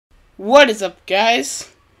What is up, guys?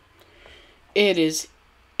 It is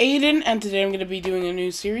Aiden, and today I'm going to be doing a new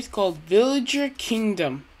series called Villager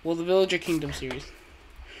Kingdom. Well, the Villager Kingdom series.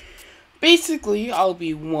 Basically, I'll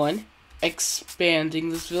be 1. Expanding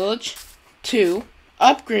this village. 2.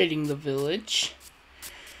 Upgrading the village.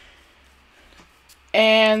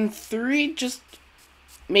 And 3. Just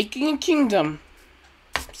making a kingdom.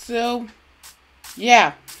 So,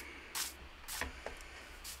 yeah.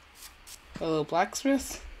 Hello,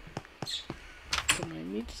 blacksmith. Don't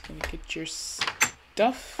mind me, just gonna get your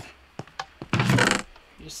stuff.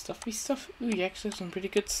 Your stuffy stuff. Ooh, you actually have some pretty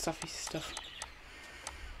good stuffy stuff.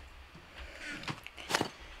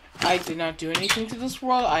 I did not do anything to this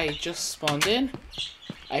world. I just spawned in.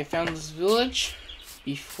 I found this village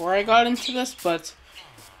before I got into this, but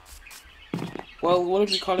well, what would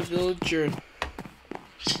we call a villager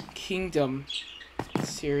kingdom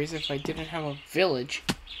series if I didn't have a village,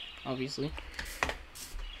 obviously.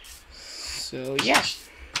 So yeah.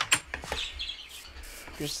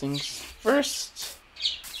 First things first.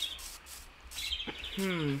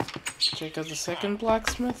 Check out the second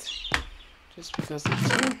blacksmith. Just because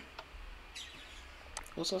it's here.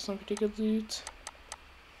 Also some pretty good loot.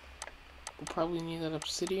 We'll probably need that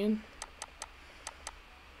obsidian.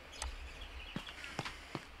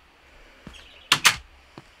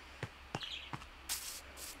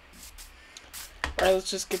 Alright,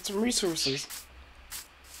 let's just get some resources.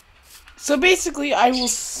 So basically, I will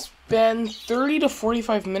spend 30 to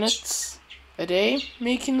 45 minutes a day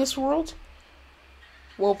making this world.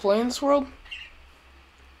 While playing this world.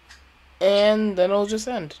 And then it'll just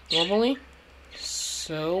end normally.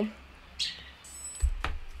 So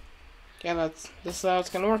yeah, this is how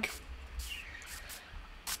it's gonna work.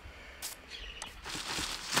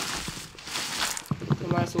 We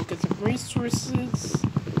might as well get some resources.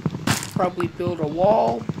 Probably build a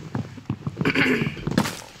wall.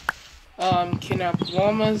 Kidnap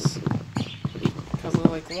llamas because I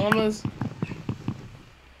like llamas.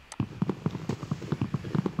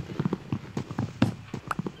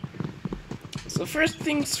 So first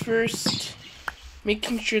things first,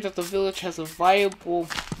 making sure that the village has a viable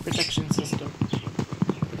protection system.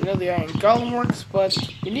 I know the iron golem works, but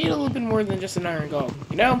you need a little bit more than just an iron golem.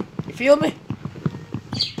 You know? You feel me?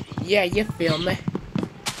 Yeah, you feel me.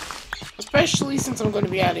 Especially since I'm going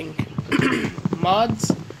to be adding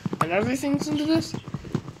mods and other things into this.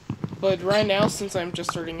 But right now, since I'm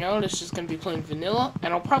just starting out, it's just going to be plain vanilla.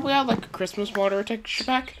 And I'll probably add like a Christmas water texture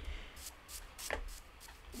pack.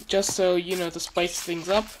 Just so, you know, to spice things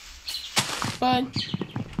up. But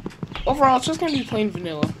overall, it's just going to be plain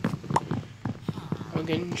vanilla. I'm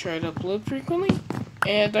going to try to upload frequently.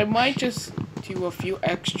 And I might just do a few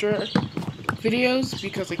extra videos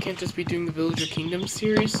because I can't just be doing the Villager Kingdom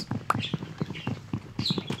series.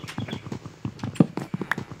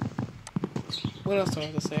 What else do I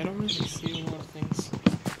have to say? I don't really see a lot of things.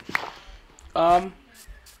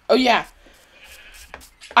 Oh yeah.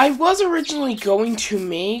 I was originally going to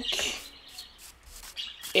make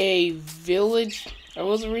a village. I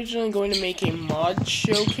was originally going to make a mod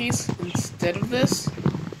showcase instead of this.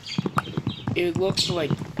 It looks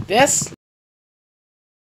like this.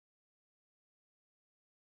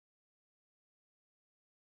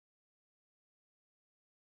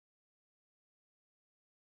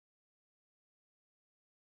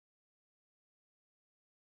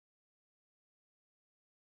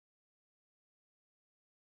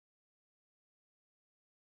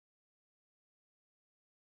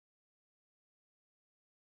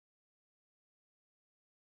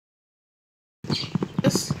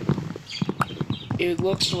 It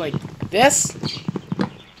looks like this,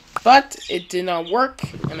 but it did not work,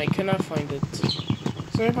 and I could not find it.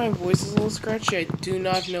 Sorry if my voice is a little scratchy, I do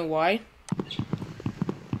not know why.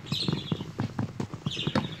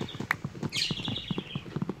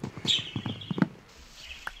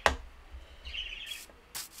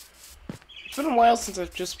 It's been a while since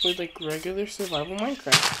I've just played like regular survival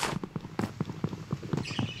Minecraft.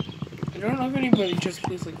 I don't know if anybody just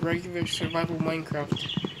plays like regular survival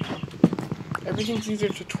Minecraft. Everything's either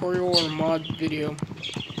tutorial or mod video.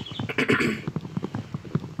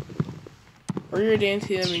 Or you're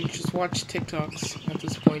dancing and you just watch TikToks at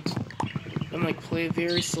this point. And like play a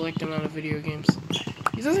very select amount of video games.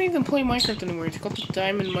 He doesn't even play Minecraft anymore, it's called the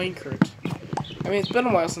Diamond Minecart. I mean, it's been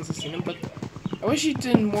a while since I've seen him, but I wish he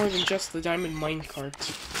did more than just the Diamond Minecart.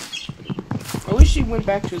 I wish he went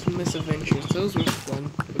back to his misadventures. Those were fun.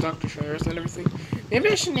 With Dr. Trayaurus and everything. Maybe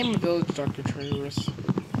I should name a village Dr. Trayaurus.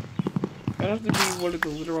 I'd have to be one of the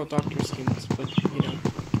literal doctor skins, but, you know.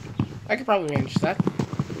 I could probably manage that.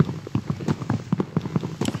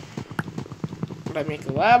 Would I make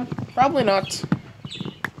a lab? Probably not.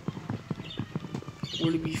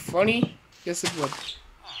 Would it be funny? Yes, it would.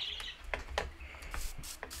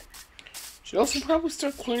 Should also probably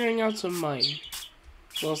start clearing out some mine.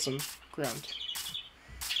 Well, some ground.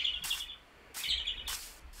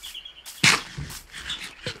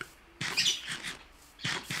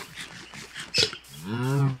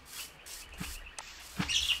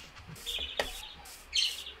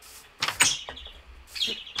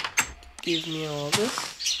 Give me all this.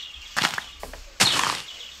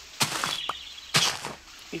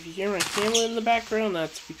 If you hear my family in the background,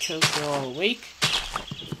 that's because they're all awake.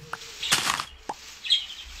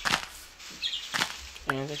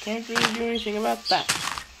 And I can't really do anything about that.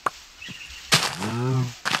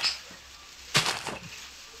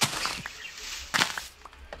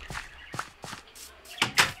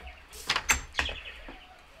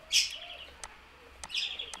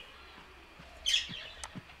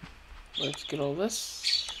 Let's get all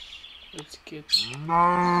this. Let's get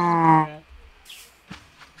that.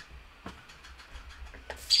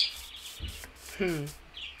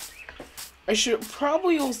 I should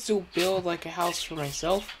probably also build like a house for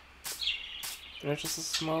myself. You know, just a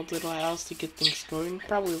small little house to get things going.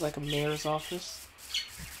 Probably like a mayor's office.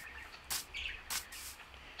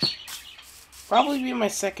 Probably be my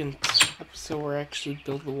second episode where I actually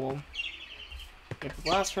build the wall. Get the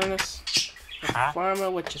blast furnace. Get the farmer,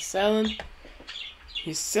 what you selling?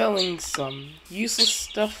 He's selling some useless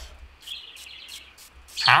stuff.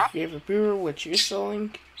 You have a brewer, what you're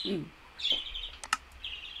selling? Ooh.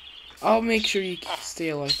 I'll make sure you stay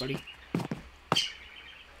alive, buddy.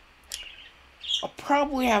 I'll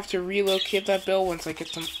probably have to relocate that bill once I get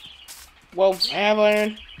some... Well, I have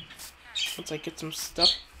iron. Once I get some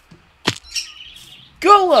stuff.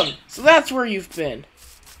 Golem! So that's where you've been.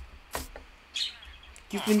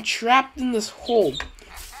 You've been trapped in this hole.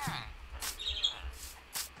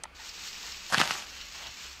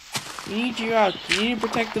 We need you out. You need to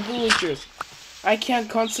protect the villagers. I can't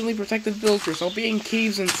constantly protect the villagers. I'll be in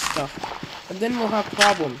caves and stuff. And then we'll have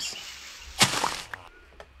problems.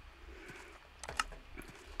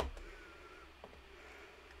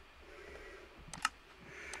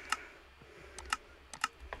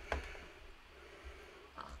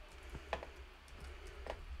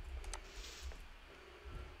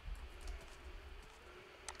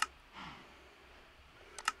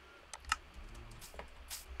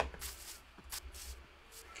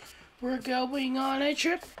 We're going on a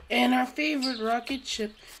trip in our favorite rocket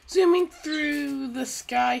ship, zooming through the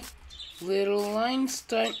sky. Little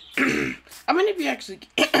Einstein. How many of you actually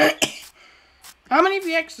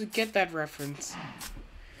get that reference?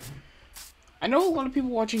 I know a lot of people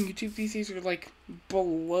watching YouTube these days are like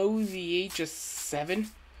below the age of 7,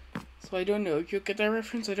 so I don't know if you'll get that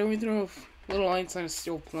reference. I don't even know if Little Einstein is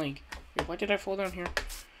still playing. Wait, why did I fall down here?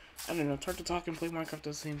 I don't know. It's hard to talk and play Minecraft at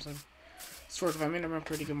the same time. Sort of. I mean, I'm a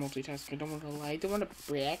pretty good multitasker. I don't want to lie. I don't want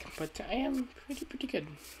to brag, but I am pretty good.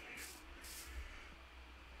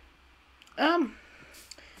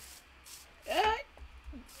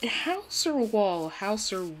 House or wall?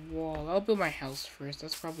 House or wall? I'll build my house first.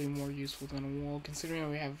 That's probably more useful than a wall, considering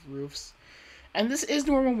we have roofs. And this is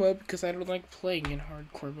normal mode because I don't like playing in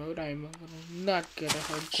hardcore mode. I'm a little not good at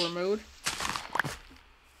hardcore mode.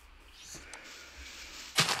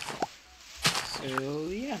 So,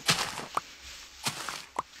 yeah.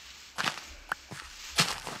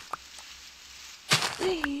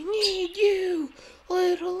 We need you,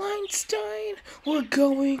 Little Einstein. We're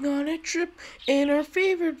going on a trip in our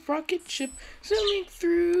favorite rocket ship, zooming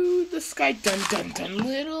through the sky. Dun dun dun,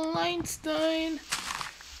 Little Einstein.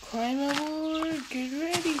 Climb aboard, get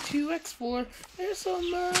ready to explore. There's so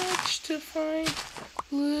much to find,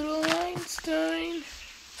 Little Einstein.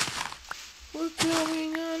 We're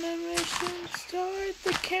going on a mission. Start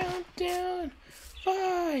the countdown.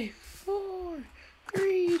 5, 4,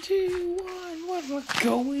 3, 2, 1. We're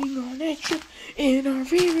going on a trip in our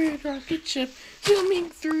favorite rocket ship, zooming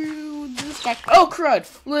through the sky. Oh crud!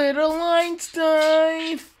 Little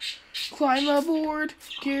Einstein! Climb aboard,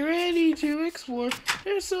 get ready to explore.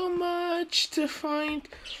 There's so much to find.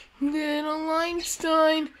 Little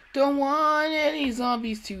Einstein, don't want any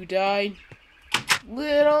zombies to die.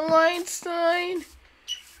 Little Einstein!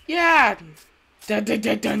 Yeah! Dun dun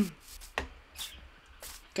dun dun!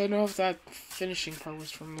 Don't know if that finishing part was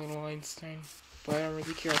from Little Einstein, but I don't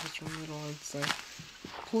really care if it's from Little Einstein.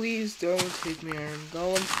 Please don't hit me, Iron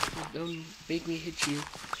Golem. Don't make me hit you.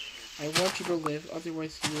 I want you to live,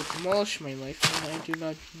 otherwise you will demolish my life, and I do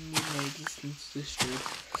not need my existence destroyed.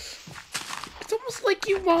 It's almost like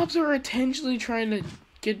you mobs are intentionally trying to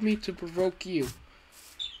get me to provoke you.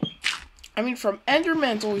 I mean, from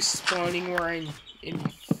Enderman's always spawning where I'm in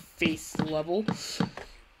face level,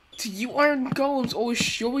 You iron golems always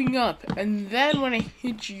showing up, and then when I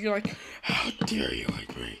hit you, you're like, how dare you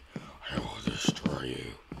hit me? I will destroy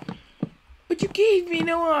you. But you gave me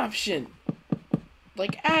no option.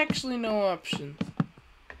 Like, actually no option.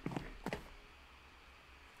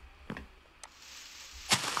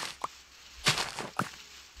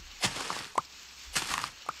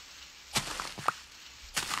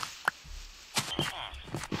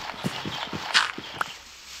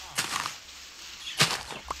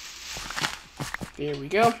 There we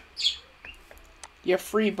go. You're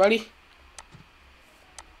free, buddy.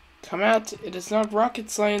 Come out. It is not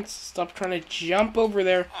rocket science. Stop trying to jump over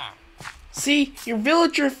there. See? Your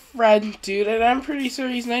villager friend, dude, and I'm pretty sure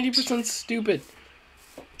he's 90% stupid.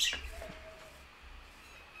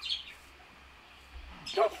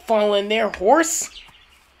 Don't fall in there, horse.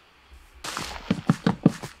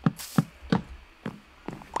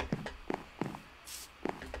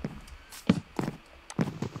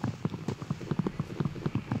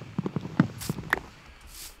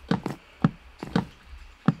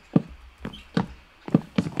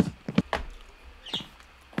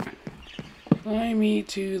 Fly me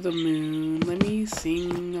to the moon, let me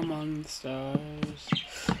sing among the stars.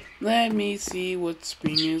 Let me see what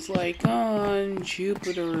spring is like on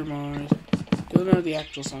Jupiter or Mars. Don't know the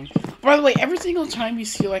actual song. By the way, every single time you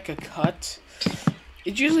see like a cut,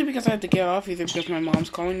 it's usually because I have to get off, either because my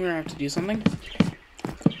mom's calling me or I have to do something.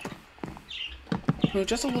 So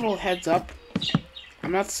just a little heads up,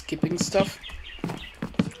 I'm not skipping stuff.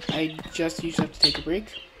 I just usually have to take a break.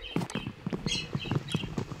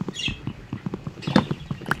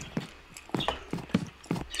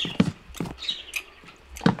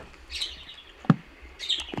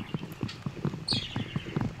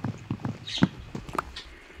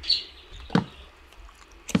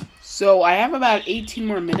 So I have about 18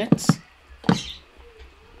 more minutes,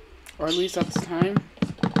 or at least that's the time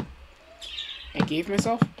I gave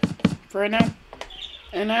myself for right now.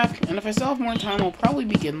 And if I still have more time, I'll probably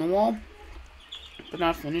begin the wall, but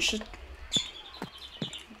not finish it.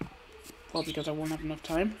 Well, because I won't have enough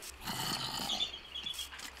time.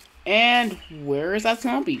 And where is that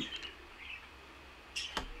zombie?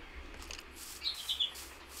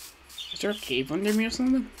 Is there a cave under me or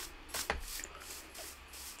something?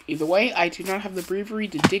 Either way, I do not have the bravery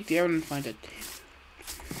to dig down and find it.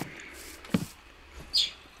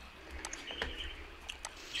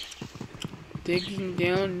 Digging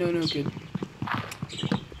down, no good.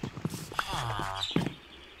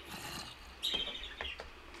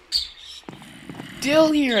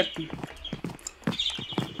 Still here.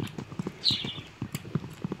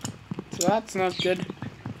 So that's not good.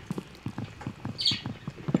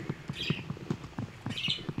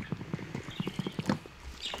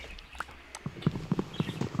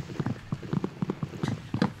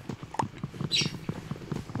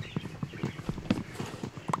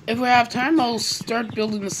 If we have time, I'll start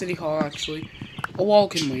building the city hall, actually. A wall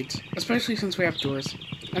can wait, especially since we have doors.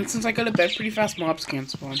 And since I go to bed pretty fast, mobs can't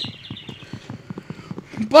spawn.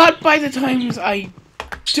 But by the times I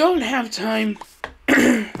don't have time...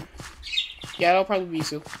 yeah, that'll probably be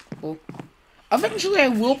so cool. Eventually, I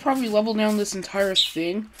will probably level down this entire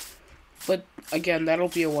thing. But, again, that'll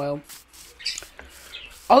be a while.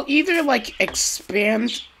 I'll either, like,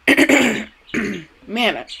 expand...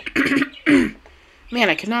 Man, Man,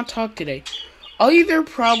 I cannot talk today. I'll either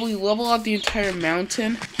probably level out the entire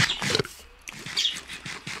mountain,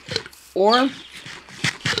 or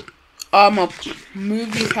I'll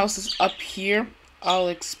move these houses up here. I'll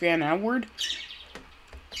expand outward.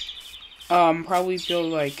 Probably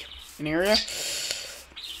build like an area,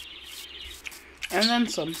 and then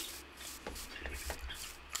some.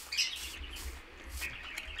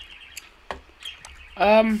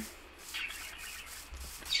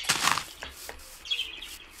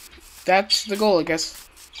 That's the goal, I guess.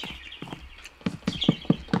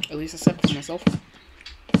 At least I set for myself.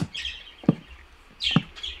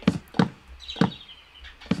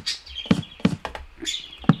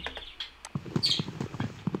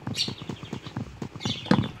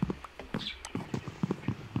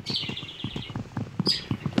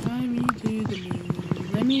 Fly me to the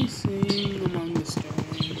moon, let me sing among the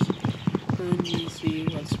stars. Let me see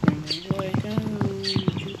what spring is like on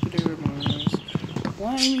Jupiter or Mars.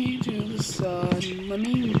 Fly me to the sun, let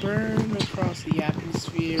me burn across the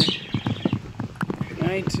atmosphere.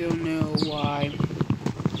 I don't know why.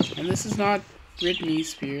 And this is not Britney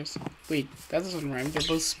Spears. Wait, that doesn't rhyme, they're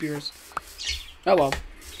both Spears. Oh well.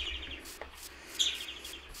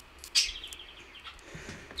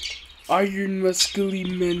 Iron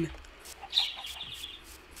muscly men.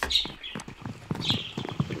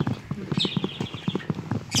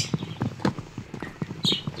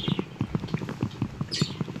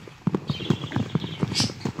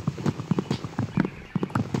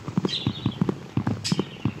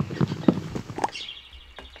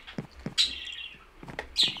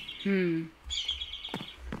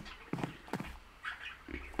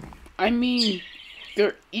 I mean,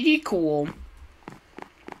 they're equal.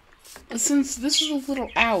 Since this is a little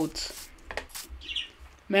out.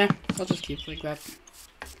 Meh, I'll just keep it like that.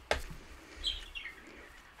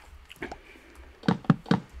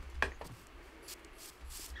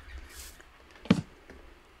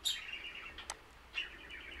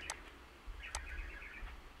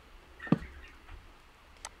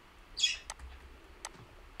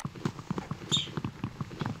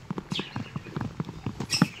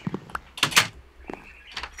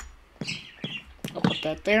 I'll put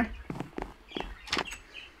that there.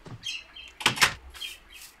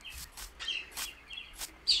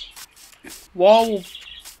 Wall will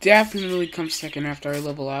definitely come second after I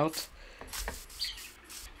level out.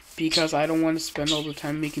 Because I don't want to spend all the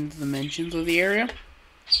time making the dimensions of the area.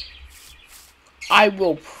 I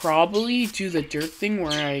will probably do the dirt thing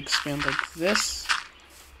where I expand like this.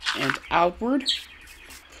 And outward.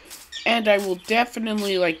 And I will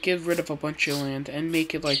definitely like get rid of a bunch of land and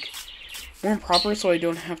make it like more proper so I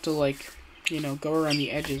don't have to like, you know, go around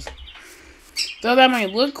the edges. Though that might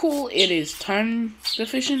look cool, it is time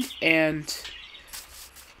deficient and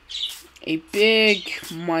a big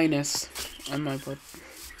minus on my part.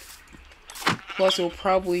 Plus, it will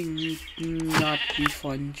probably not be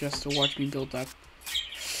fun just to watch me build that.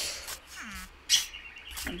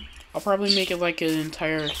 I'll probably make it like an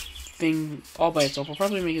entire thing all by itself. I'll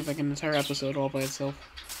probably make it like an entire episode all by itself.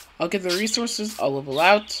 I'll get the resources, I'll level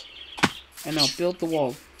out, and I'll build the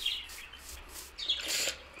wall.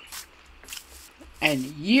 And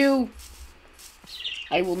you,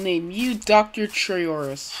 I will name you Dr.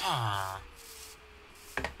 Trioris.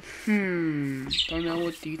 Don't know,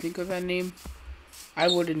 what do you think of that name? I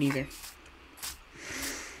wouldn't either.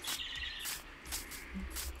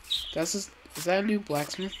 Is that a new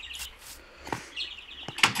blacksmith?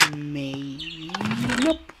 Maybe.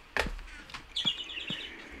 Nope.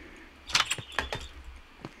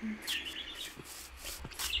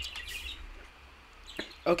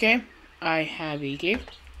 Okay, I have a cave.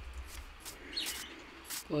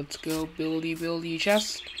 Let's go buildy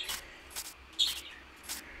chest.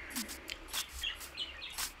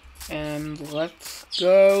 And let's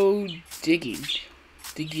go digging.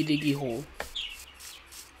 Diggy hole.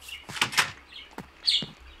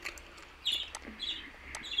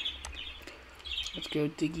 Let's go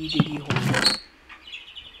diggy hole.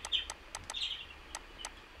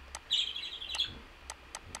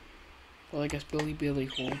 Well, I guess Billy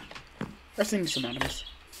hole. Everything is synonymous.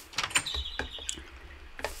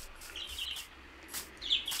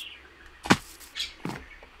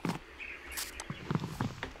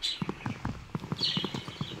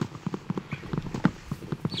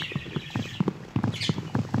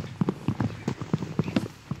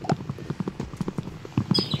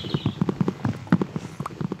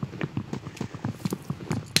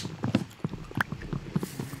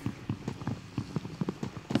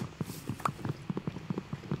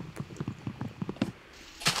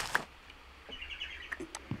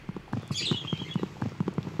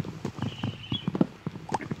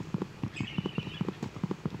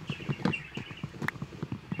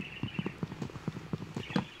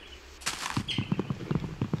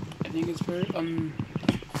 I think it's very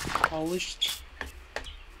polished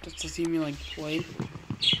just to see me like play.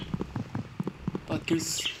 But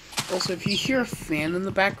also, if you hear a fan in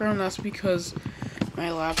the background, that's because my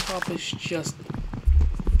laptop is just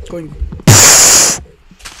going.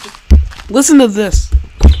 Listen to this.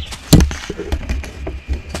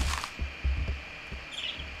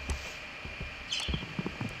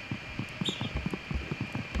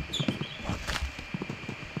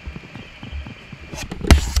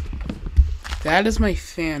 That is my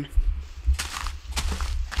fan.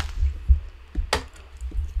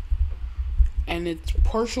 And it's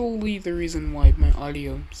partially the reason why my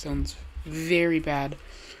audio sounds very bad.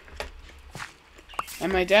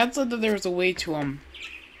 And my dad said that there was a way to,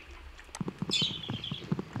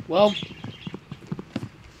 well,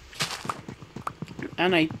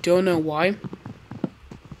 and I don't know why.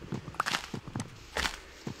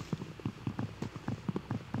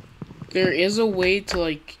 There is a way to,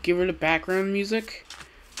 like, get rid of background music.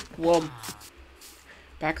 Well,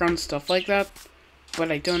 background stuff like that.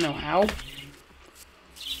 But I don't know how.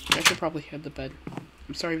 I should probably head to bed.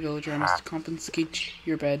 I'm sorry, villager. I must confiscate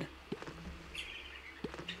your bed.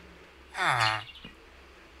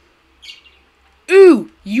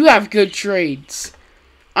 Ooh! You have good trades.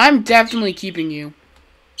 I'm definitely keeping you.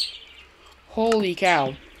 Holy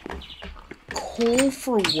cow. Coal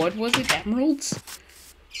for what was it? Emeralds?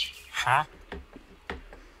 Huh?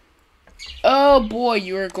 Oh boy,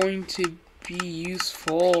 you are going to be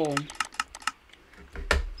useful.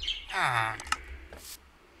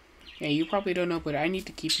 Yeah, you probably don't know, but I need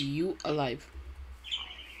to keep you alive.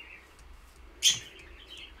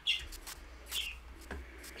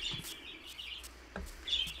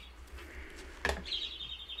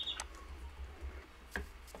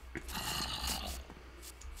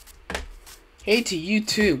 Hey to you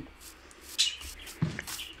too.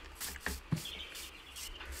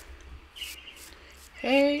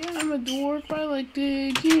 Hey, I'm a dwarf. I like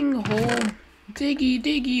digging a hole. Diggy,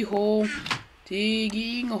 diggy hole.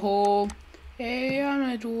 Digging a hole. Hey, I'm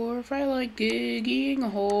a dwarf. I like digging a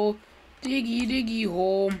hole. Diggy, diggy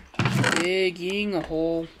hole. Digging a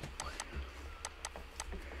hole.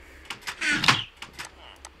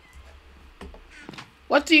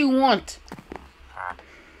 What do you want?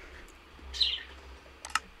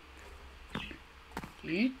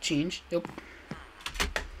 You changed. Nope.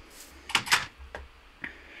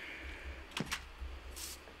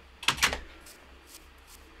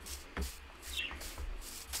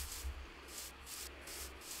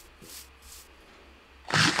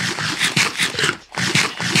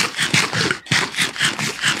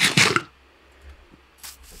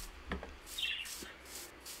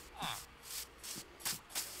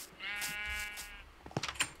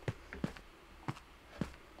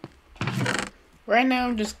 Right now,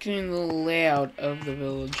 I'm just getting the layout of the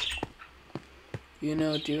village. You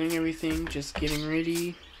know, doing everything, just getting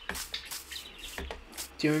ready.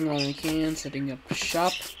 Doing all I can, setting up a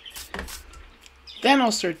shop. Then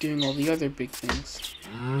I'll start doing all the other big things.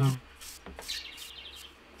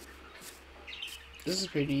 This is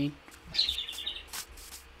pretty neat.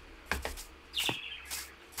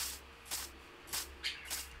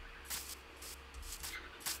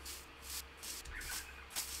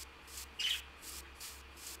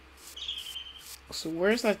 So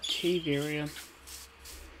where's that cave area?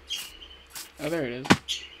 Oh, there it is.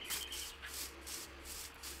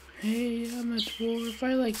 Hey, I'm a dwarf.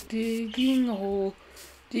 I like digging a hole.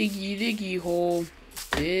 Diggy, diggy hole.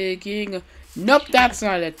 Digging a... Nope, that's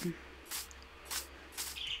not it.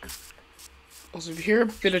 Also, if you hear a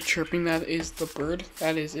bit of chirping, that is the bird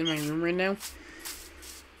that is in my room right now.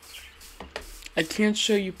 I can't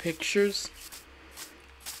show you pictures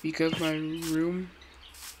because my room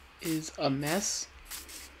is a mess.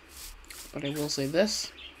 But I will say this.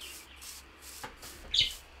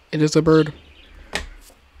 It is a bird.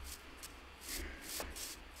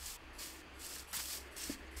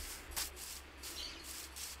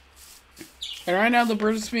 And right now the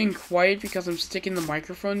bird is being quiet because I'm sticking the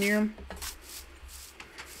microphone near him.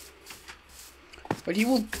 But he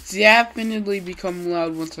will definitely become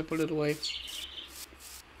loud once I put it away.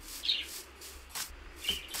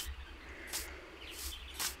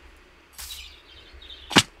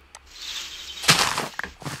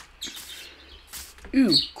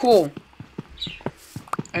 Ooh, cool.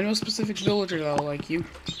 I know a specific villager that'll like you.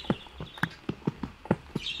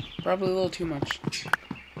 Probably a little too much.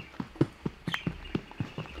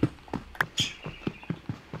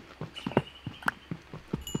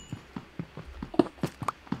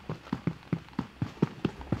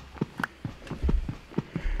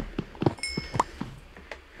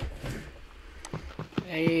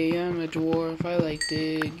 Hey, I'm a dwarf. I like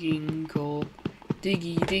digging coal.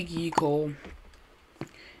 Diggy, diggy coal.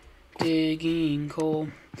 Digging coal.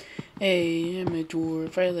 Hey, I'm a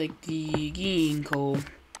dwarf. I like digging coal.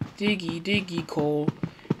 Diggy, diggy coal.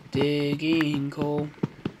 Digging coal.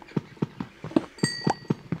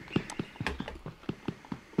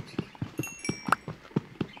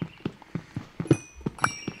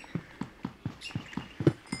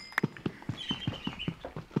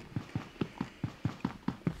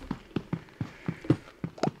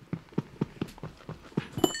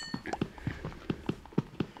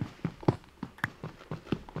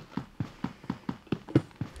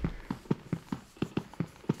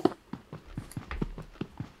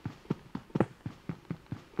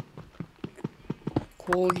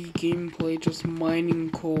 Quality gameplay, just mining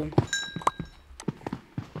coal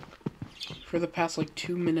for the past like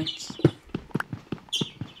 2 minutes.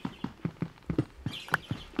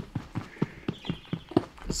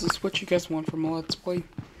 This is what you guys want from a Let's Play.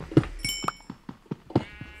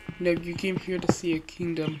 No, you came here to see a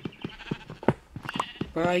kingdom,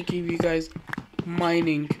 but I gave you guys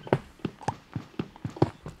mining.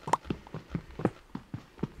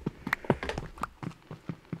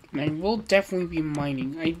 And I will definitely be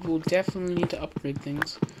mining. I will definitely need to upgrade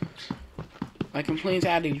things. I can plan to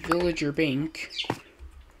add a villager bank,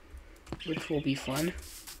 which will be fun.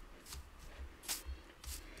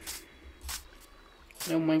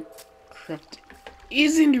 No, Minecraft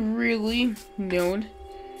isn't really known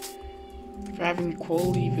for having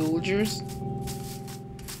quality villagers.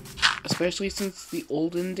 Especially since the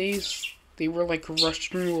olden days, they were like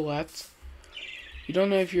Russian roulette. You don't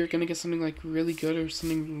know if you're gonna get something like really good or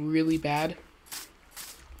something really bad.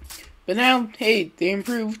 But now, hey, they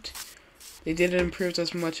improved. They didn't improve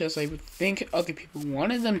as much as I would think other people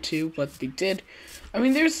wanted them to, but they did. I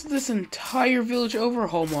mean, there's this entire village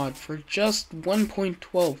overhaul mod for just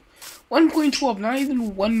 1.12. 1.12, not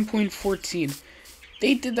even 1.14.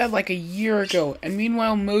 They did that like a year ago, and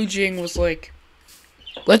meanwhile Mojang was like,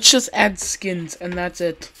 let's just add skins, and that's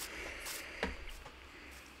it.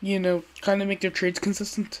 You know, kind of make their trades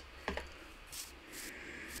consistent.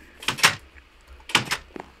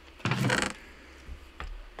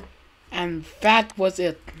 And that was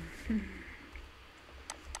it.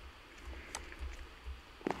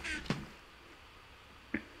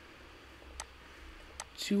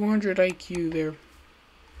 200 IQ there.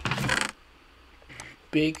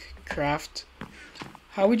 Big craft.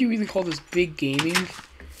 How would you even call this big gaming?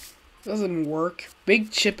 Doesn't work.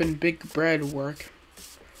 Big chip and big bread work.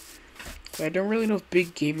 But I don't really know if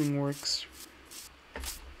big gaming works.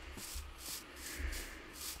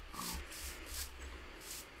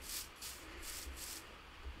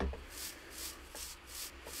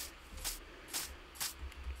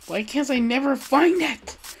 Why can't I never find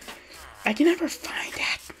it? I can never find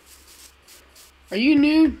it. Are you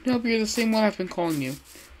new? Nope, you're the same one I've been calling you.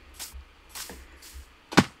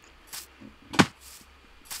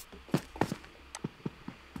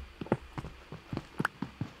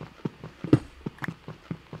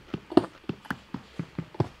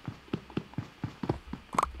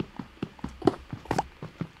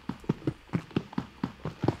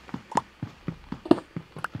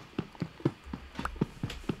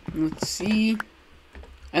 Let's see.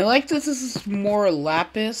 I like that this is more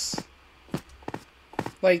lapis.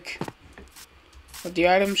 Like, but the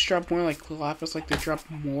items drop more like lapis, like they drop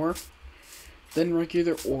more than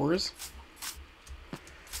regular ores.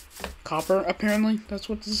 Copper, apparently, that's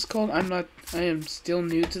what this is called. I am still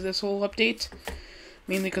new to this whole update.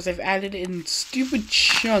 Mainly because I've added in stupid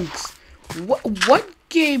chunks. What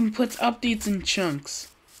game puts updates in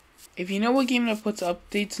chunks? If you know what game that puts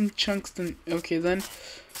updates in chunks, then okay, then.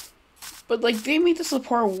 But, like, they made this a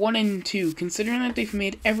part 1 and 2, considering that they've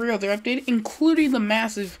made every other update, including the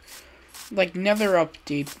massive, like, Nether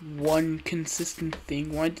update, one consistent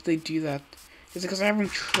thing. Why did they do that? Is it because I'm having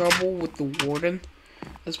trouble with the Warden?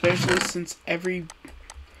 Especially since every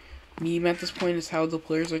meme at this point is how the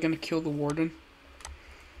players are going to kill the Warden.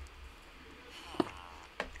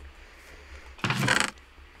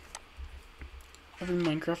 Every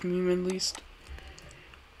Minecraft meme, at least.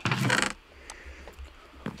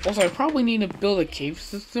 Also, I probably need to build a cave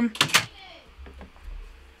system.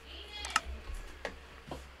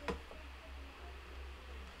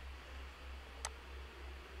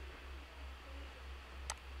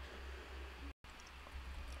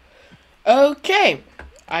 Okay,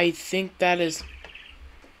 I think that is...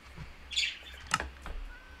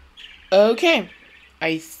 Okay,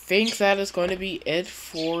 I think that is going to be it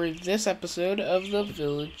for this episode of the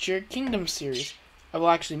Villager Kingdom series. I will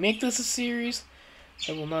actually make this a series.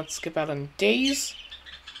 I will not skip out on days.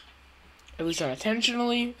 At least not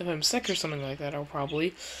intentionally. If I'm sick or something like that,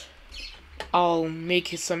 I'll make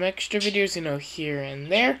some extra videos, you know, here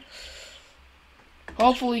and there.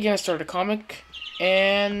 Hopefully gonna start a comic.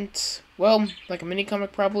 And, well, like a mini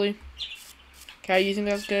comic probably. Okay, you think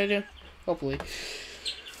that's a good idea? Hopefully.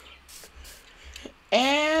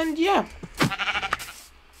 And, yeah.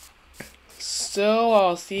 So,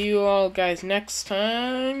 I'll see you all guys next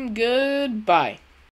time. Goodbye.